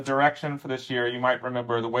Direction for this year, you might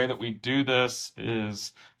remember the way that we do this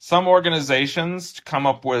is some organizations come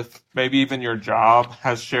up with, maybe even your job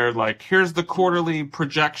has shared, like, here's the quarterly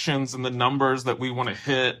projections and the numbers that we want to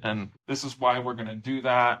hit, and this is why we're going to do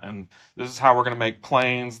that, and this is how we're going to make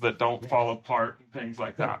planes that don't fall apart and things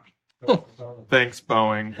like that. Thanks,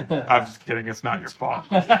 Boeing. I'm just kidding. It's not your fault.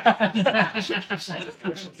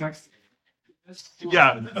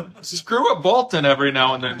 Yeah, screw a bolt in every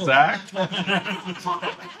now and then, Zach.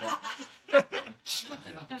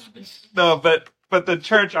 No, but the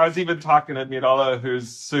church, I was even talking to Mirala, who's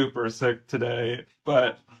super sick today,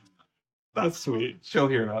 but that's sweet. She'll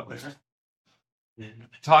hear that later.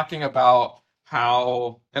 Talking about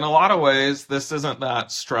how, in a lot of ways, this isn't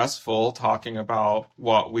that stressful, talking about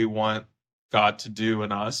what we want God to do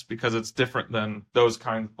in us, because it's different than those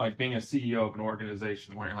kinds, like being a CEO of an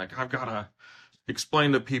organization where you're like, I've got to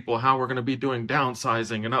explain to people how we're going to be doing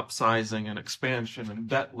downsizing and upsizing and expansion and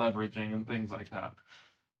debt leveraging and things like that.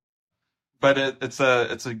 But it's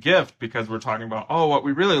a gift, because we're talking about, what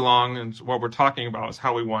we really long, and what we're talking about is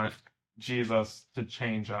how we want Jesus to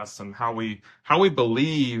change us, and how we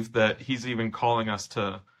believe that he's even calling us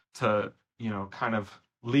to kind of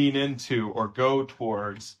lean into or go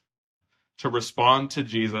towards, to respond to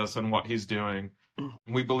Jesus and what he's doing.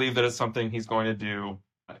 We believe that it's something he's going to do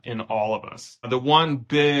in all of us. The one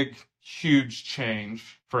big, huge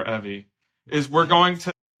change for Evie is we're going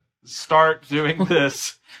to start doing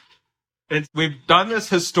this. We've done this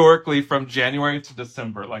historically from January to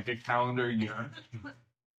December, like a calendar year.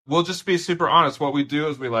 We'll just be super honest. What we do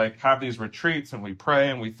is we have these retreats and we pray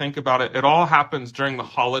and we think about it. It all happens during the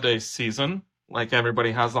holiday season. Like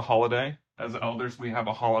everybody has a holiday. As elders, we have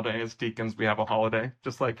a holiday. As deacons, we have a holiday,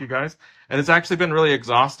 just like you guys. And it's actually been really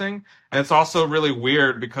exhausting. And it's also really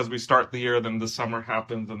weird because we start the year, then the summer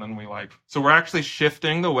happens, and then so we're actually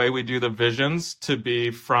shifting the way we do the visions to be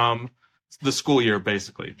from the school year,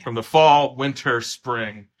 basically, from the fall, winter,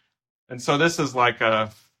 spring. And so this is going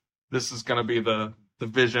to be the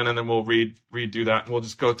vision, and then we'll redo that, and we'll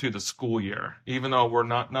just go through the school year, even though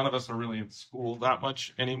none of us are really in school that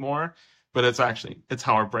much anymore. But it's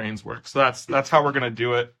how our brains work. So that's how we're going to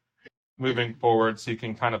do it moving forward. So you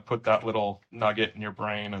can kind of put that little nugget in your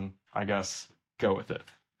brain and, I guess, go with it.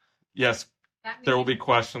 Yes, there will be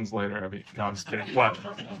questions later, Evie. No, I'm just kidding. What?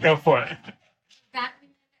 Go for it. That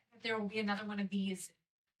means there will be another one of these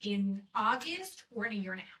in August or in a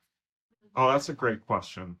year and a half? Oh, that's a great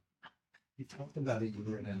question. We talked about a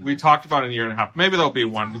year and a half. We talked about a year and a half. Maybe there'll be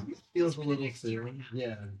one. It feels a little soon.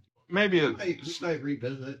 Yeah. Maybe we might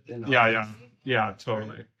revisit. Yeah,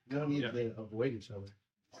 totally. You don't need to avoid each other.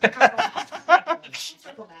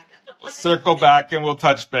 Circle back and we'll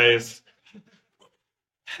touch base.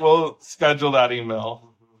 We'll schedule that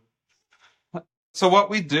email. So what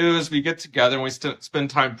we do is we get together and we spend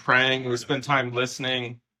time praying. We spend time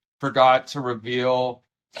listening for God to reveal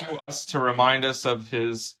to us, to remind us of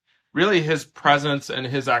his presence and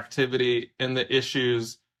his activity in the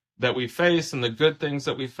issues that we face and the good things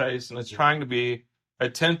that we face. And it's trying to be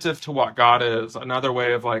attentive to what God is. Another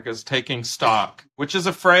way of is taking stock, which is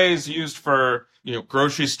a phrase used for,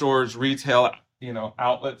 grocery stores, retail,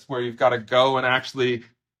 outlets, where you've got to go and actually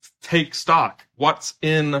take stock. What's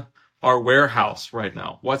in our warehouse right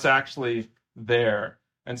now? What's actually there?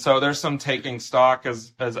 And so there's some taking stock.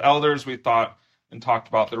 As elders, we thought and talked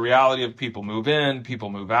about the reality of people move in,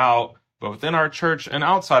 people move out, both in our church and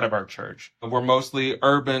outside of our church. We're mostly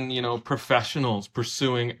urban, professionals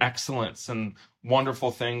pursuing excellence and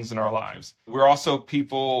wonderful things in our lives. We're also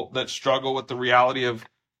people that struggle with the reality of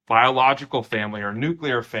biological family or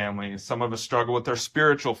nuclear family. Some of us struggle with their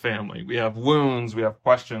spiritual family. We have wounds, we have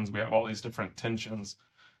questions, we have all these different tensions.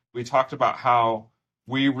 We talked about how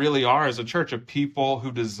we really are, as a church, a people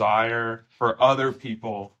who desire for other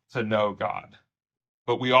people to know God.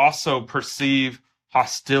 But we also perceive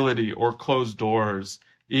hostility or closed doors,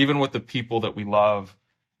 even with the people that we love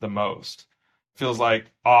the most. Feels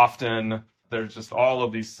like often there's just all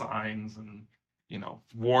of these signs and,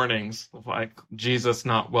 warnings of Jesus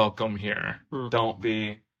not welcome here. Don't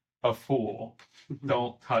be a fool.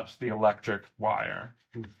 Don't touch the electric wire.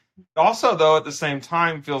 Also, though, at the same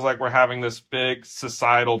time, feels like we're having this big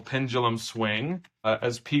societal pendulum swing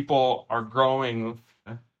as people are growing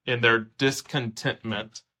in their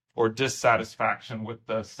discontentment or dissatisfaction with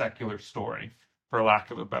the secular story, for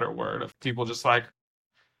lack of a better word, of people just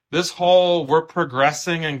this whole we're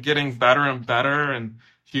progressing and getting better and better, and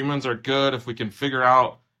humans are good if we can figure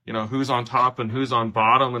out, who's on top and who's on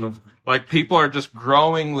bottom, and people are just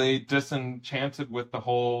growingly disenchanted with the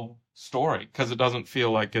whole story because it doesn't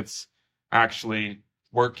feel like it's actually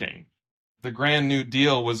working. The Grand New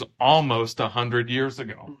Deal was almost 100 years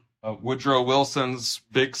ago. Woodrow Wilson's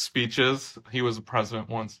big speeches, he was a president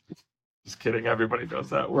once. Just kidding, everybody does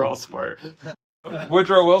that. We're all smart.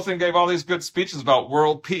 Woodrow Wilson gave all these good speeches about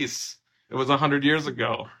world peace. It was 100 years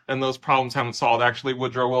ago, and those problems haven't solved. Actually,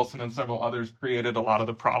 Woodrow Wilson and several others created a lot of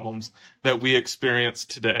the problems that we experience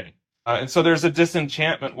today. And so there's a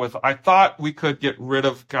disenchantment with, I thought we could get rid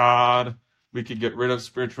of God, we could get rid of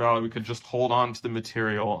spirituality, we could just hold on to the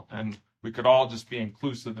material, and we could all just be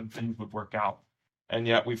inclusive and things would work out. And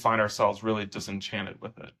yet we find ourselves really disenchanted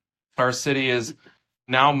with it. Our city is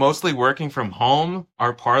now mostly working from home,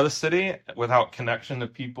 our part of the city, without connection to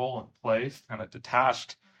people and place, kind of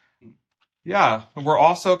detached. Yeah, we're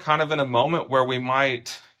also kind of in a moment where we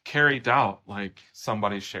might carry doubt, like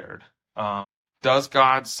somebody shared. Does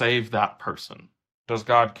God save that person? Does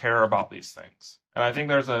God care about these things? And I think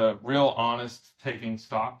there's a real honest taking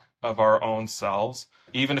stock of our own selves.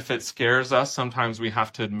 Even if it scares us, sometimes we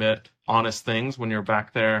have to admit honest things when you're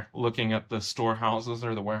back there looking at the storehouses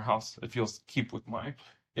or the warehouse, if you'll keep with my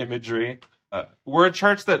imagery. We're a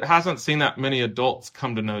church that hasn't seen that many adults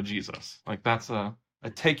come to know Jesus. Like that's a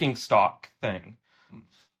taking stock thing.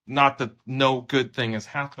 Not that no good thing has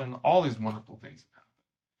happened. All these wonderful things have happened.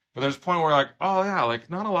 But there's a point where like, oh yeah, like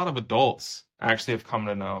not a lot of adults actually have come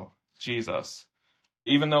to know Jesus.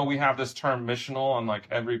 Even though we have this term missional on like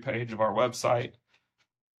every page of our website,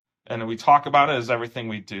 and we talk about it as everything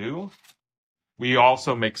we do, we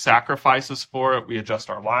also make sacrifices for it. We adjust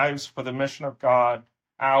our lives for the mission of God,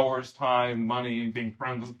 hours, time, money, being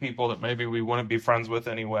friends with people that maybe we wouldn't be friends with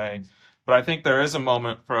anyway. But I think there is a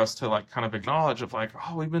moment for us to like kind of acknowledge of like,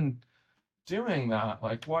 oh, we've been doing that.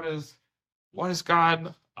 Like, what is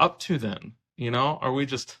God up to then? You know, are we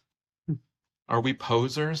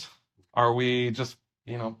posers? Are we just,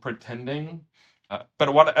 pretending?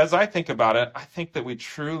 But as I think about it, I think that we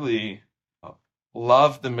truly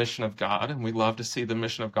love the mission of God, and we love to see the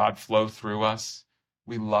mission of God flow through us.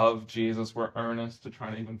 We love Jesus. We're earnest to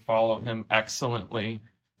try to even follow him excellently,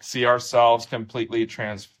 see ourselves completely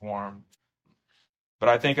transformed. But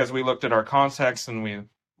I think as we looked at our context and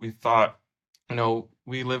we thought,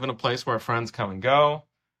 we live in a place where our friends come and go,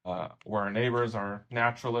 where our neighbors are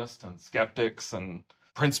naturalists and skeptics and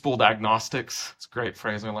principled agnostics. It's a great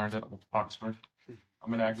phrase. I learned it at Oxford.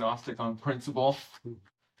 I'm an agnostic on principle.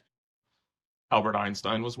 Albert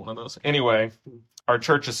Einstein was one of those. Anyway, our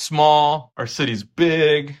church is small. Our city's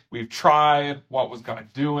big. We've tried. What was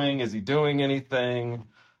God doing? Is he doing anything?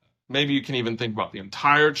 Maybe you can even think about the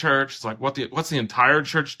entire church. It's like, what's the entire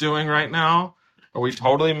church doing right now? Are we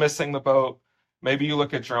totally missing the boat? Maybe you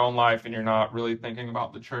look at your own life and you're not really thinking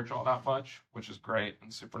about the church all that much, which is great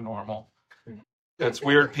and super normal. It's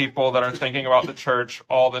weird people that are thinking about the church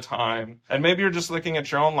all the time. And maybe you're just looking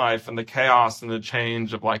at your own life and the chaos and the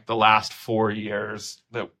change of like the last 4 years,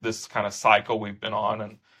 that this kind of cycle we've been on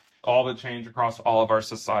and all the change across all of our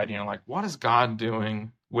society. And like, what is God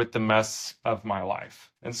doing with the mess of my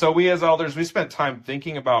life? And so we as elders, we spent time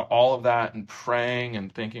thinking about all of that and praying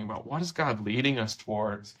and thinking about what is God leading us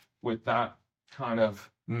towards with that kind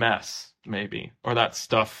of mess, maybe, or that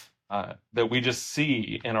stuff that we just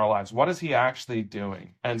see in our lives. What is he actually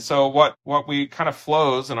doing? And so what we kind of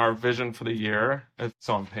flows in our vision for the year, it's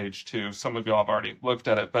on page 2. Some of you all have already looked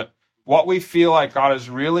at it, but what we feel like God is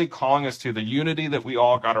really calling us to, the unity that we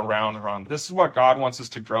all got around. This is what God wants us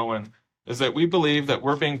to grow in, is that we believe that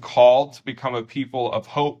we're being called to become a people of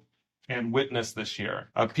hope and witness this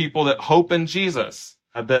year, of people that hope in Jesus,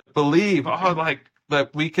 that believe,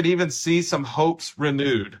 that we could even see some hopes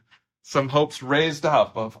renewed, some hopes raised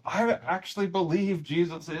up of, I actually believe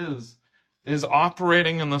Jesus is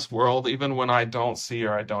operating in this world even when I don't see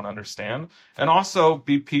or I don't understand. And also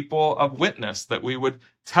be people of witness, that we would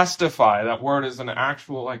testify. That word is an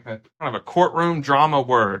actual, like a kind of a courtroom drama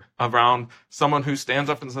word around someone who stands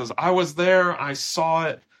up and says, I was there, I saw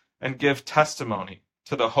it, and give testimony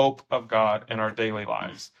to the hope of God in our daily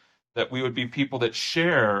lives. That we would be people that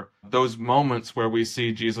share those moments where we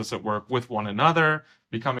see Jesus at work with one another,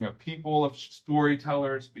 becoming a people of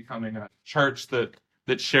storytellers, becoming a church that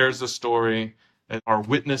shares the story, and are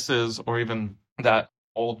witnesses, or even that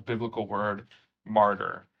old biblical word,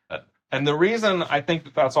 martyr. And the reason I think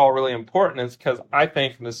that that's all really important is because I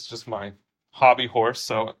think, and this is just my hobby horse,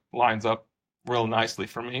 so it lines up real nicely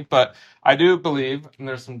for me, but I do believe, and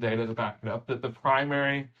there's some data to back it up, that the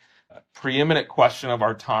primary preeminent question of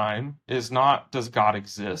our time is not, does God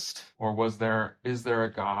exist, or is there a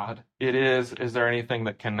God? It is there anything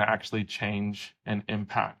that can actually change and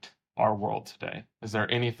impact our world today? Is there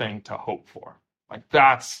anything to hope for? Like,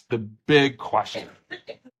 that's the big question.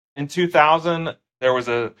 In 2000, there was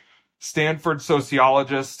a Stanford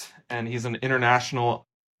sociologist, and he's an international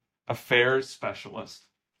affairs specialist,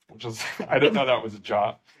 which is, I didn't know that was a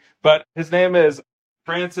job. But his name is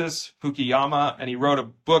Francis Fukuyama, and he wrote a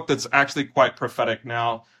book that's actually quite prophetic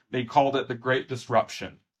now. They called it The Great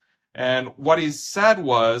Disruption. And what he said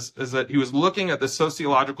is that he was looking at the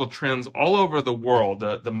sociological trends all over the world,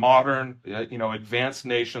 the modern, advanced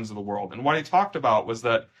nations of the world. And what he talked about was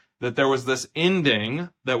that there was this ending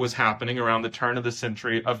that was happening around the turn of the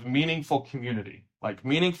century of meaningful community, like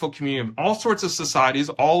meaningful community, all sorts of societies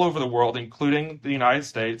all over the world, including the United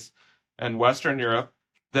States and Western Europe,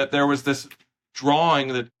 that there was this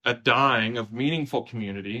a dying of meaningful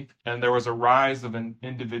community, and there was a rise of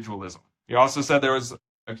individualism. He also said there was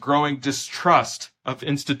a growing distrust of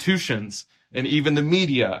institutions and even the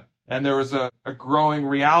media, and there was a growing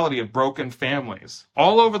reality of broken families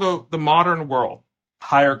all over the modern world.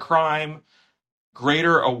 Higher crime,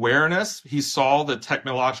 greater awareness. He saw the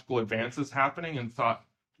technological advances happening and thought,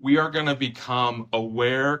 we are going to become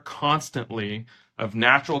aware constantly of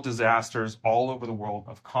natural disasters all over the world,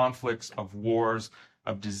 of conflicts, of wars,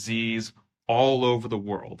 of disease all over the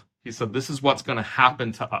world. He said, this is what's going to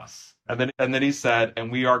happen to us. And then he said,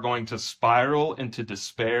 and we are going to spiral into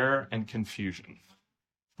despair and confusion.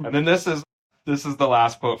 And then this is the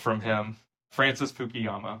last quote from him, Francis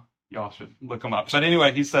Fukuyama. Y'all should look him up. But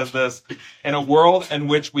anyway, he says this: in a world in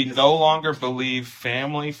which we no longer believe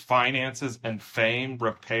family, finances, and fame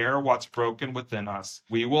repair what's broken within us,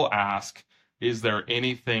 we will ask, is there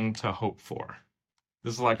anything to hope for?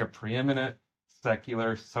 This is like a preeminent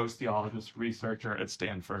secular sociologist, researcher at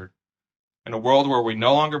Stanford. In a world where we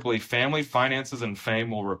no longer believe family, finances, and fame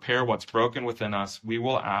will repair what's broken within us, we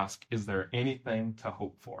will ask, is there anything to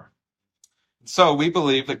hope for? So we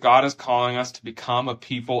believe that God is calling us to become a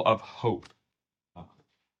people of hope.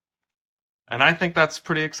 And I think that's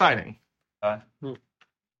pretty exciting.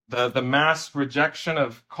 The mass rejection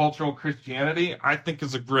of cultural Christianity, I think,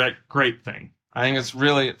 is a great thing. I think it's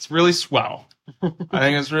really swell. I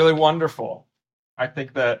think it's really wonderful. I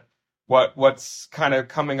think that what's kind of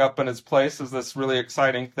coming up in its place is this really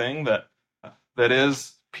exciting thing that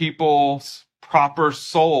is people's proper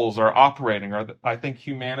souls are operating, or I think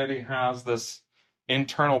humanity has this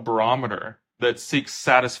internal barometer that seeks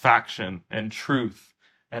satisfaction and truth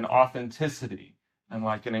and authenticity and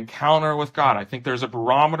like an encounter with God. I think there's a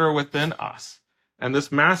barometer within us. And this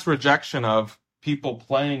mass rejection of people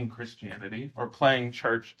playing Christianity or playing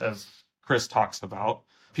church, as Chris talks about,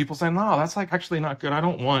 people saying, no, that's like actually not good. I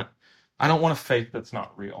don't want a faith that's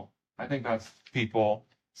not real. I think that's people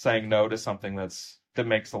saying no to something that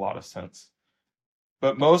makes a lot of sense.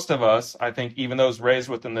 But most of us, I think, even those raised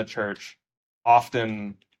within the church,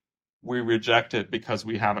 often we reject it because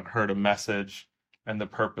we haven't heard a message and the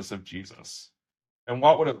purpose of Jesus. And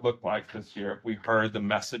what would it look like this year if we heard the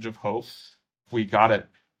message of hope, if we got it,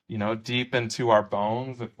 deep into our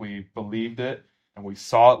bones, if we believed it and we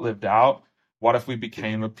saw it lived out? What if we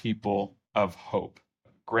became a people of hope,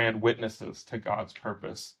 grand witnesses to God's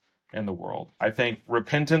purpose in the world? I think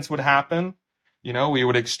repentance would happen. We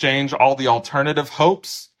would exchange all the alternative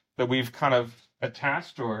hopes that we've kind of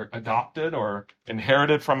attached or adopted or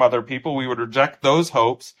inherited from other people. We would reject those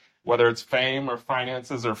hopes, whether it's fame or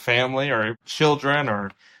finances or family or children or,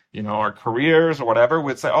 our careers or whatever.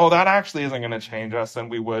 We'd say, oh, that actually isn't going to change us. And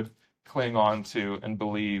we would cling on to and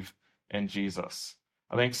believe in Jesus.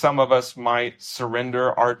 I think some of us might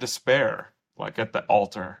surrender our despair, like at the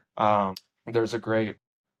altar. There's a great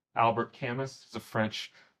Albert Camus, he's a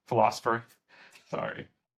French philosopher. Sorry.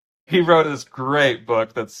 He wrote this great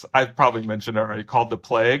book I've probably mentioned already, called The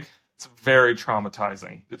Plague. It's very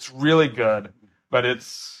traumatizing. It's really good, but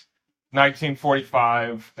it's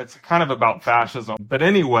 1945. It's kind of about fascism. But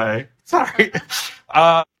anyway, sorry.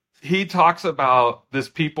 He talks about this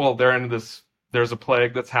people, there's a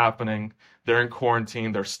plague that's happening. They're in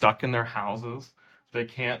quarantine. They're stuck in their houses. They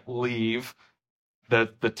can't leave.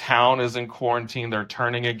 The town is in quarantine. They're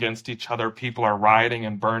turning against each other. People are rioting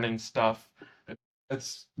and burning stuff.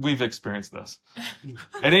 We've experienced this.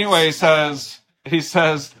 And anyway, he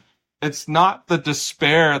says, it's not the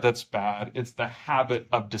despair that's bad. It's the habit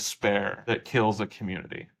of despair that kills a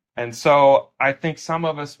community. And so I think some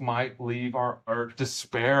of us might leave our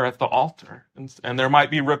despair at the altar. And there might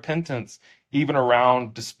be repentance even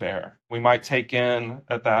around despair. We might take in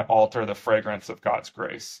at that altar the fragrance of God's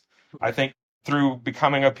grace. I think through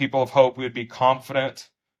becoming a people of hope, we would be confident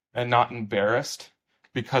and not embarrassed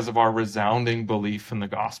because of our resounding belief in the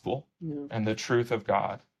gospel and the truth of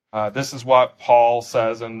God. This is what Paul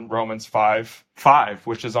says in Romans 5:5,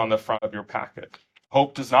 which is on the front of your packet.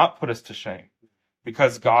 Hope does not put us to shame,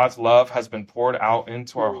 because God's love has been poured out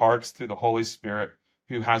into our hearts through the Holy Spirit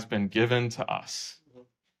who has been given to us.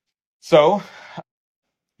 So,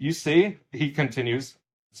 you see, he continues,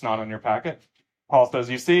 it's not on your packet. Paul says,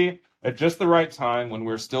 you see, at just the right time when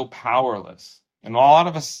we're still powerless, and a lot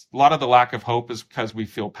of the lack of hope is because we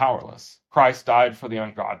feel powerless. Christ died for the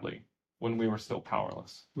ungodly when we were still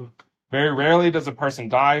powerless. Very rarely does a person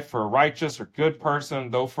die for a righteous or good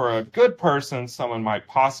person, though for a good person, someone might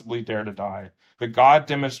possibly dare to die. But God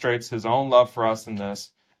demonstrates his own love for us in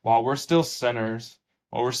this. While we're still sinners,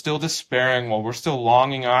 while we're still despairing, while we're still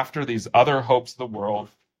longing after these other hopes of the world,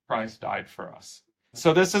 Christ died for us.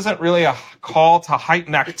 So this isn't really a call to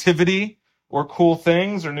heighten activity or cool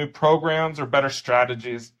things or new programs or better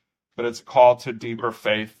strategies, but it's a call to deeper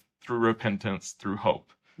faith through repentance, through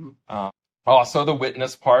hope. Also, the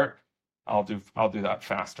witness part. I'll do that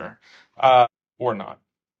faster, or not,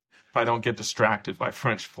 if I don't get distracted by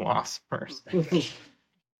French philosophers.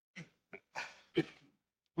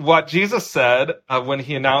 What Jesus said when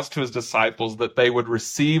he announced to his disciples that they would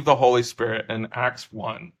receive the Holy Spirit in Acts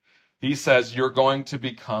 1, he says, you're going to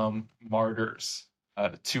become martyrs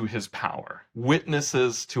to his power,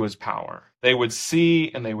 witnesses to his power. They would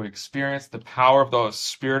see and they would experience the power of the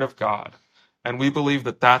Spirit of God. And we believe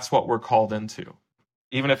that that's what we're called into.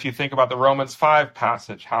 Even if you think about the Romans 5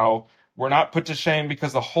 passage, how we're not put to shame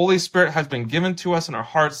because the Holy Spirit has been given to us in our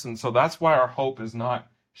hearts, and so that's why our hope is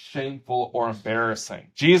not shameful or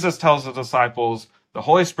embarrassing. Jesus tells the disciples, the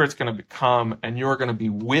Holy Spirit's going to come, and you're going to be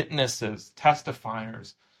witnesses,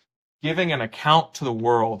 testifiers, giving an account to the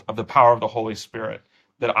world of the power of the Holy Spirit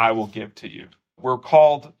that I will give to you. We're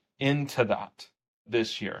called into that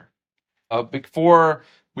this year. Before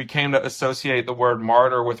we came to associate the word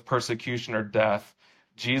martyr with persecution or death,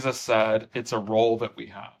 Jesus said it's a role that we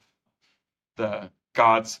have.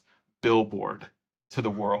 God's billboard to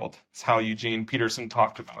the world. It's how Eugene Peterson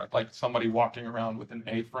talked about it, like somebody walking around with an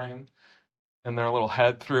A-frame and their little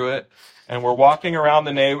head through it. And we're walking around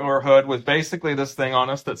the neighborhood with basically this thing on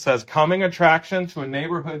us that says, coming attraction to a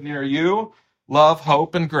neighborhood near you, love,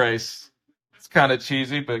 hope, and grace. It's kind of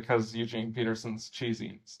cheesy because Eugene Peterson's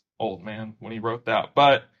cheesy. He's old man when he wrote that.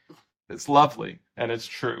 But it's lovely and it's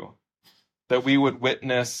true that we would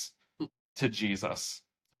witness to Jesus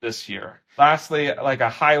this year. Lastly, like a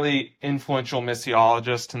highly influential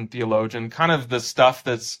missiologist and theologian, kind of the stuff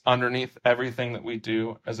that's underneath everything that we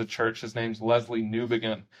do as a church. His name's Leslie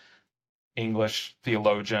Newbigin, English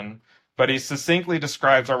theologian. But he succinctly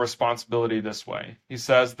describes our responsibility this way. He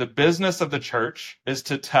says, the business of the church is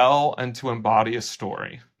to tell and to embody a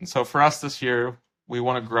story. And so for us this year, we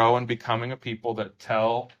want to grow in becoming a people that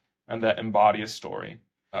tell and that embody a story.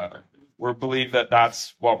 We believe that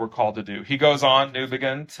that's what we're called to do. He goes on,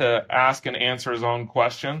 Newbigin, to ask and answer his own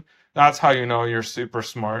question. That's how you know you're super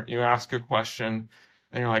smart. You ask a question,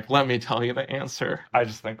 and you're like, let me tell you the answer. I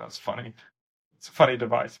just think that's funny. It's a funny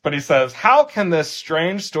device. But he says, how can this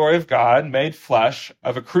strange story of God made flesh,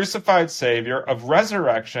 of a crucified Savior, of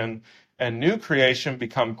resurrection and new creation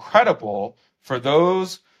become credible for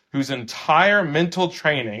those whose entire mental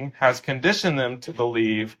training has conditioned them to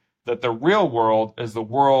believe that the real world is the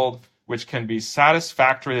world which can be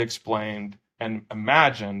satisfactorily explained and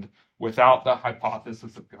imagined without the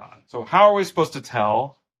hypothesis of God? So how are we supposed to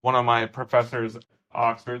tell? One of my professors at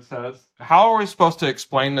Oxford says, how are we supposed to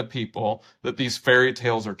explain to people that these fairy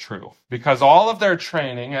tales are true? Because all of their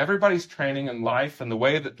training, everybody's training in life and the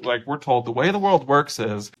way that, like we're told, the way the world works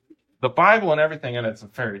is the Bible and everything in it's a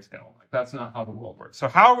fairy tale. Like that's not how the world works. So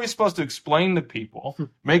how are we supposed to explain to people,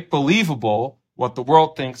 make believable what the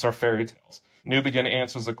world thinks are fairy tales? Newbigin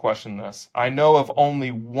answers the question this: I know of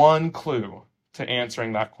only one clue to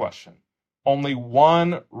answering that question. Only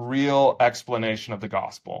one real explanation of the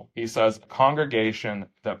gospel. He says, a congregation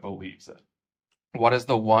that believes it. What is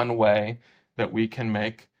the one way that we can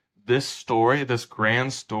make this story, this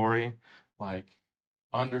grand story, like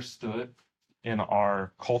understood in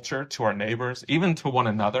our culture, to our neighbors, even to one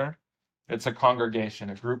another? It's a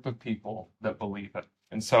congregation, a group of people that believe it.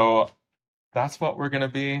 And so that's what we're going to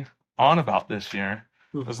be on about this year.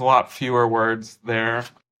 There's a lot fewer words there,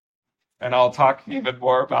 and I'll talk even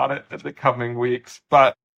more about it in the coming weeks.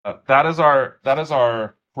 But that is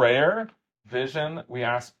our prayer vision. We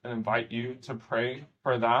ask and invite you to pray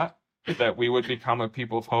for that we would become a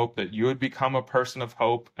people of hope, that you would become a person of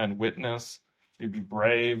hope and witness. You'd be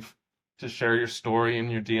brave to share your story in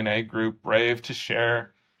your DNA group, brave to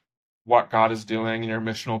share what God is doing in your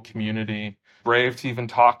missional community, brave to even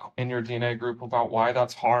talk in your DNA group about why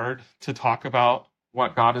that's hard to talk about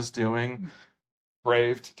what God is doing,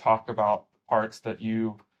 brave to talk about parts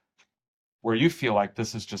where you feel like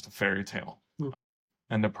this is just a fairy tale,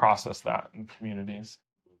 and to process that in communities.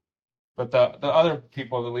 But the other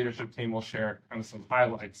people, the leadership team, will share kind of some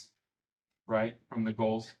highlights, right, from the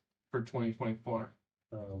goals for 2024.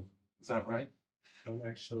 Is that right? I'm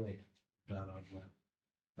actually not on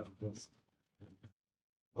that.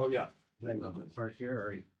 Oh, yeah. Hang on, right here,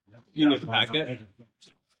 or You need to pack it?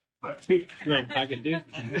 no, I can do.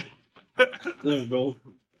 There we go.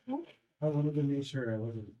 I wanted to make sure I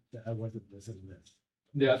wasn't missing this.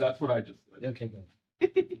 Yeah, that's what I just did. Okay, good.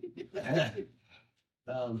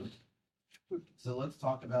 So let's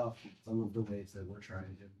talk about some of the ways that we're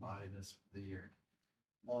trying to embody this for the year.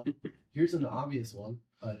 Here's an obvious one,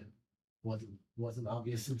 but it wasn't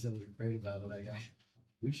obvious until we prayed about it. I guess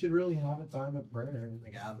we should really have a time of prayer in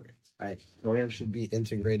the gatherings. Right, prayer should be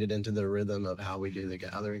integrated into the rhythm of how we do the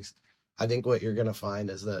gatherings. I think what you're going to find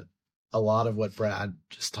is that a lot of what Brad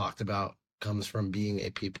just talked about comes from being a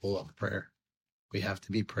people of prayer. We have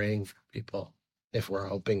to be praying for people if we're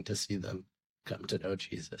hoping to see them come to know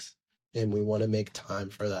Jesus. And we want to make time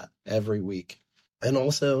for that every week. And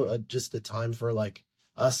also just a time for like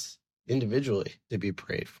us individually to be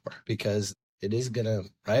prayed for, because it is going to,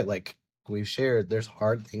 right? Like we've shared, there's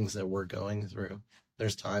hard things that we're going through.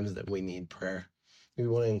 There's times that we need prayer. We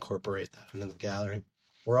want to incorporate that into the gathering.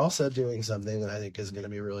 We're also doing something that I think is going to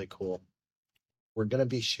be really cool. We're going to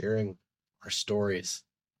be sharing our stories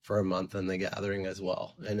for a month in the gathering as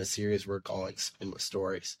well, in a series we're calling Soma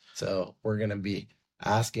Stories. So we're going to be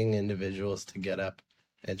asking individuals to get up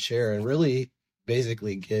and share and really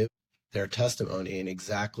basically give their testimony in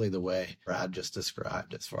exactly the way Brad just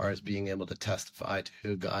described, as far as being able to testify to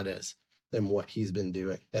who God is and what he's been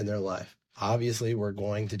doing in their life. Obviously, we're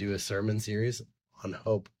going to do a sermon series on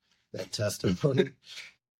hope and testimony.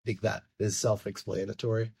 I think that is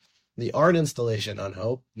self-explanatory. The art installation on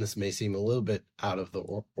hope, this may seem a little bit out of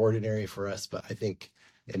the ordinary for us, but I think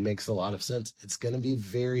it makes a lot of sense. It's going to be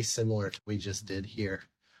very similar to what we just did here.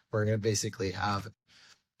 We're going to basically have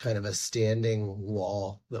kind of a standing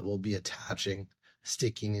wall that we'll be attaching,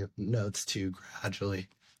 sticking notes to gradually,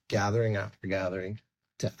 gathering after gathering,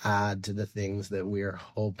 to add to the things that we are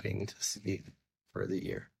hoping to see for the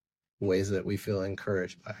year. Ways that we feel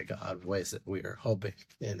encouraged by God, ways that we are hoping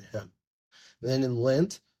in Him. Then in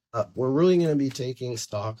Lent, we're really going to be taking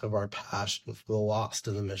stock of our passion for the lost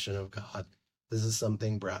in the mission of God. This is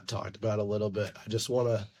something Brad talked about a little bit. I just want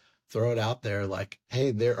to throw it out there like,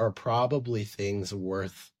 hey, there are probably things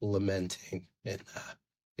worth lamenting in that.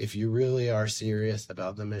 If you really are serious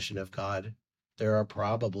about the mission of God, there are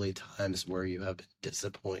probably times where you have been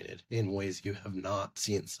disappointed in ways you have not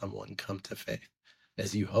seen someone come to faith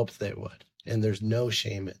as you hoped they would. And there's no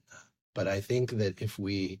shame in that. But I think that if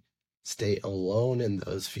we stay alone in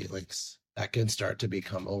those feelings, that can start to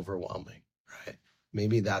become overwhelming, right?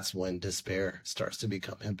 Maybe that's when despair starts to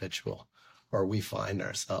become habitual, or we find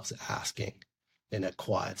ourselves asking in a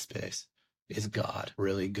quiet space, is God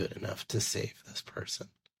really good enough to save this person?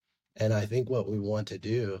 And I think what we want to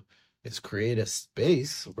do is create a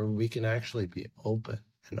space where we can actually be open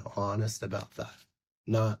and honest about that,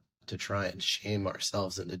 not to try and shame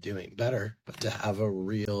ourselves into doing better, but to have a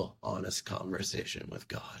real honest conversation with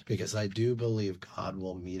God. Because I do believe God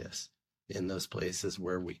will meet us in those places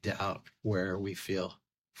where we doubt, where we feel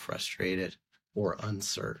frustrated or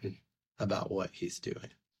uncertain about what he's doing.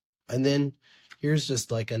 And then here's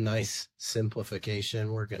just like a nice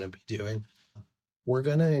simplification we're going to be doing. We're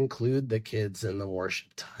going to include the kids in the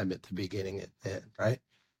worship time at the beginning and end, right?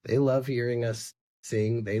 They love hearing us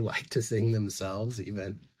sing. They like to sing themselves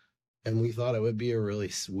even. And we thought it would be a really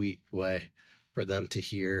sweet way for them to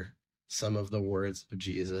hear some of the words of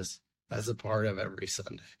Jesus as a part of every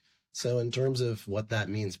Sunday. So in terms of what that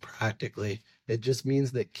means practically, it just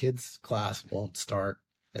means that kids' class won't start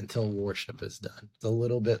until worship is done. It's a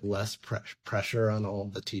little bit less pressure on all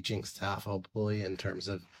the teaching staff, hopefully, in terms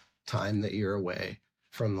of time that you're away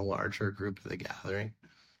from the larger group of the gathering.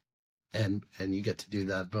 And you get to do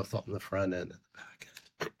that both on the front end and the back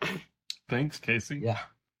end. Thanks, Casey. Yeah.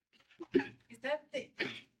 Is that the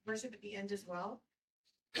worship at the end as well?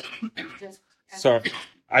 Just Sorry,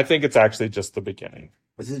 I think it's actually just the beginning.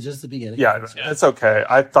 Is it just the beginning? Yeah, it's okay.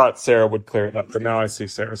 I thought Sarah would clear it up, but now I see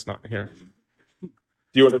Sarah's not here. Do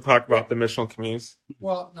you want to talk about the missional communities?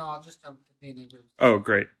 Well, no, I'll just jump to DNA groups. Oh,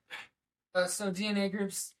 great. So DNA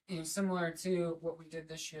groups, similar to what we did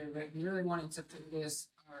this year, but we really wanted to put this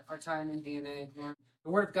our time in DNA, the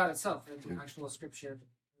Word of God itself, the actual Scripture.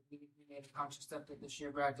 We made a conscious effort this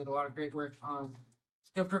year. Brad did a lot of great work on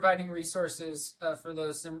providing resources for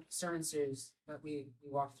those sermon series that we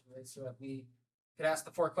walked through, right? So that we could ask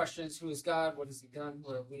the 4 questions: Who is God? What has He done?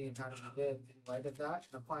 What are we, and how does He live? In light of that,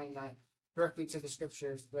 and applying that directly to the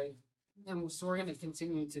Scriptures, right? And so we're going to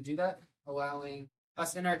continue to do that, allowing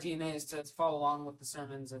us in our DNAs to follow along with the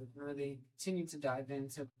sermons and really continue to dive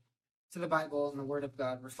into to the Bible and the Word of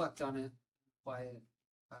God, reflect on it, apply it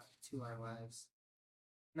to our lives.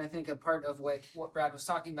 And I think a part of what Brad was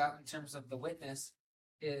talking about in terms of the witness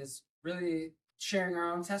is really sharing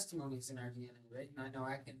our own testimonies in our DNA, right? And I know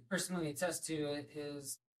I can personally attest to it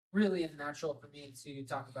is really unnatural for me to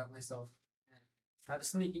talk about myself. And I have a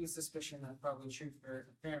sneaking suspicion that's probably true for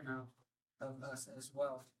a fair amount of us as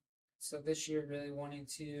well. So this year, really wanting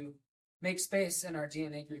to make space in our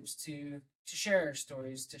DNA groups to share our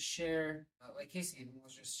stories, to share, like Casey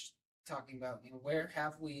was just talking about, where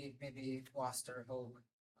have we maybe lost our hope?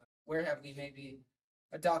 Where have we maybe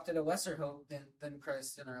adopted a lesser hope than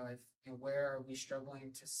Christ in our life? Where are we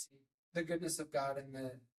struggling to see the goodness of God and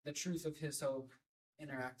the truth of his hope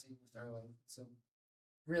interacting with our life? So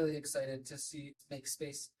really excited to make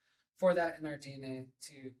space for that in our DNA,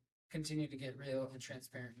 to continue to get real and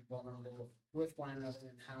transparent and vulnerable with one another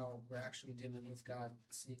and how we're actually dealing with God,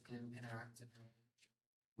 seeing him interact in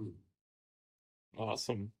our life.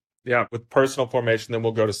 Awesome. Yeah, with personal formation, then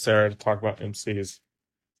we'll go to Sarah to talk about MCs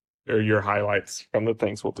or your highlights from the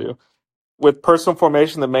things we'll do. With personal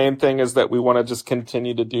formation, the main thing is that we want to just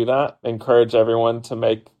continue to do that. Encourage everyone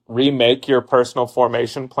to remake your personal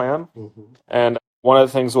formation plan. And one of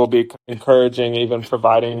the things we'll be encouraging, even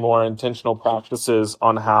providing more intentional practices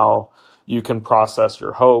on how you can process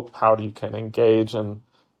your hope, how you can engage in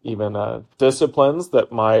even disciplines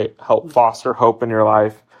that might help foster hope in your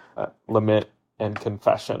life, lament and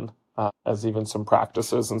confession as even some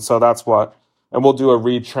practices. And so and we'll do a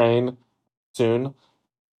retrain soon,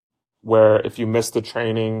 where if you missed the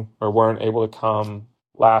training or weren't able to come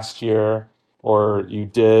last year, or you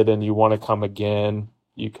did and you want to come again,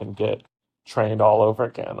 you can get trained all over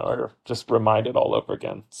again or just reminded all over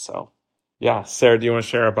again. So yeah, Sarah, do you want to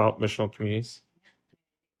share about missional communities?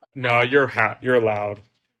 No, you're allowed.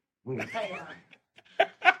 I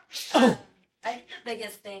think the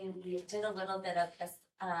biggest thing, we did a little bit of this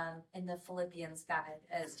in the Philippians guide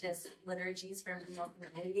as just liturgies for missional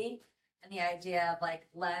community, and the idea of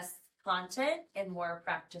less content and more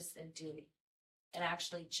practice and doing, and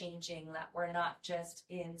actually changing that we're not just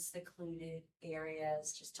in secluded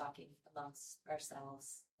areas just talking amongst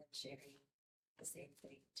ourselves and sharing the same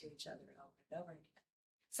thing to each other over and over again.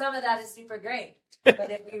 Some of that is super great,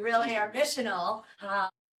 but if we really are missional,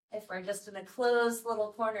 if we're just in a closed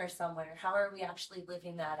little corner somewhere, how are we actually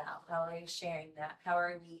living that out? How are we sharing that? How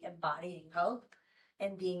are we embodying hope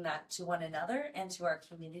and being that to one another and to our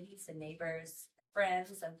communities and neighbors,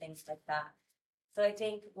 friends, and things like that? So I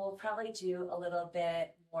think we'll probably do a little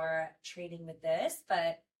bit more trading with this,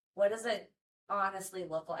 but what does it honestly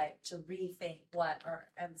look like to rethink what our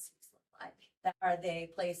MCs look like? Are they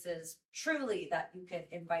places truly that you could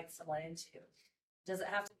invite someone into? Does it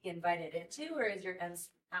have to be invited into, or is your MC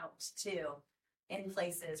out too, in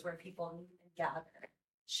places where people meet and gather,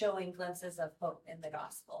 showing glimpses of hope in the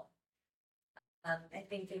gospel? I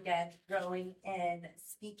think, again, growing and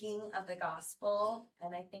speaking of the gospel,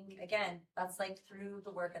 and I think, again, that's through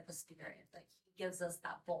the work of the Spirit, he gives us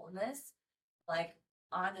that boldness,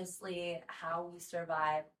 honestly, how we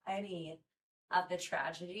survive any of the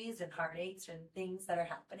tragedies and heartaches and things that are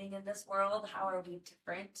happening in this world. How are we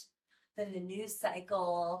different than the news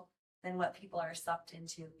cycle, than what people are sucked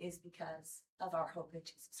into, is because of our hope in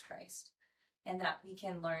Jesus Christ. And that we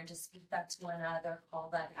can learn to speak that to one another, call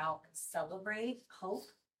that out, and celebrate hope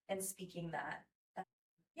and speaking that.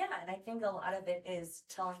 Yeah, and I think a lot of it is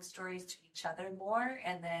telling stories to each other more.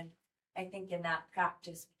 And then I think in that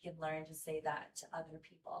practice, we can learn to say that to other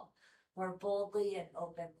people more boldly and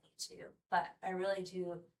openly too. But I really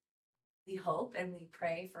do, we hope and we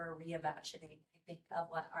pray for a reimagining, I think, of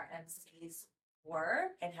what our MCs were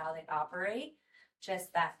and how they operate.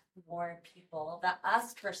 Just that more people, that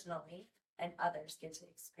us personally, and others get to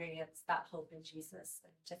experience that hope in Jesus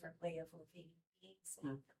and a different way of living.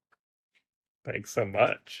 So. Thanks so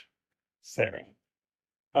much, Sarah.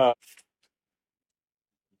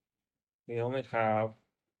 We only have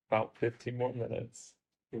about 15 more minutes.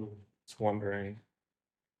 Just wondering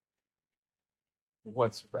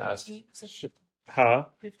what's best. Huh?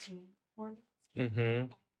 15 more. Mm-hmm.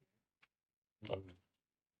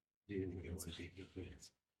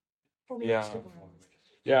 Yeah.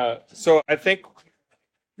 Yeah. So I think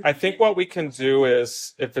what we can do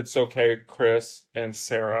is, if it's okay, Chris and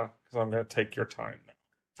Sarah, because I'm going to take your time now.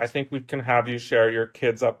 I think we can have you share your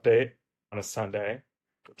kids' update on a Sunday,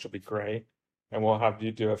 which will be great. And we'll have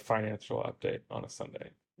you do a financial update on a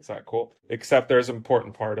Sunday. Is that cool? Except there's an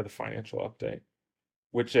important part of the financial update,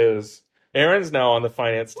 which is Aaron's now on the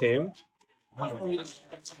finance team.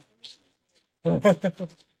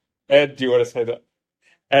 Ed, do you want to say that?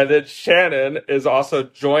 And then Shannon is also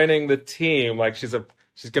joining the team. She's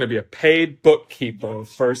She's going to be a paid bookkeeper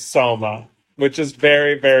for Soma, which is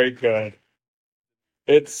very, very good.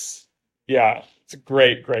 It's a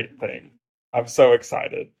great, great thing. I'm so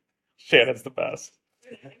excited. Shannon's the best.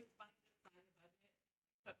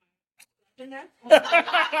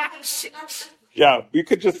 Yeah, we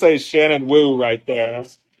could just say Shannon Wu right there.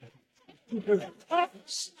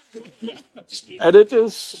 And it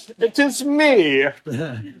is me.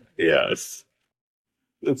 Yes.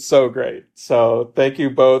 It's so great. So thank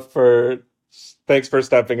you both thanks for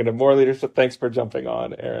stepping into more leadership. Thanks for jumping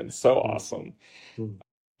on, Aaron. So awesome.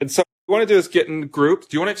 And so what we want to do is get in groups.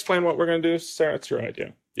 Do you want to explain what we're going to do, Sarah? It's your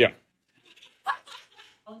idea. Yeah.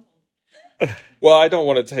 Well, I don't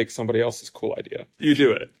want to take somebody else's cool idea. You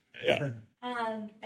do it. Yeah.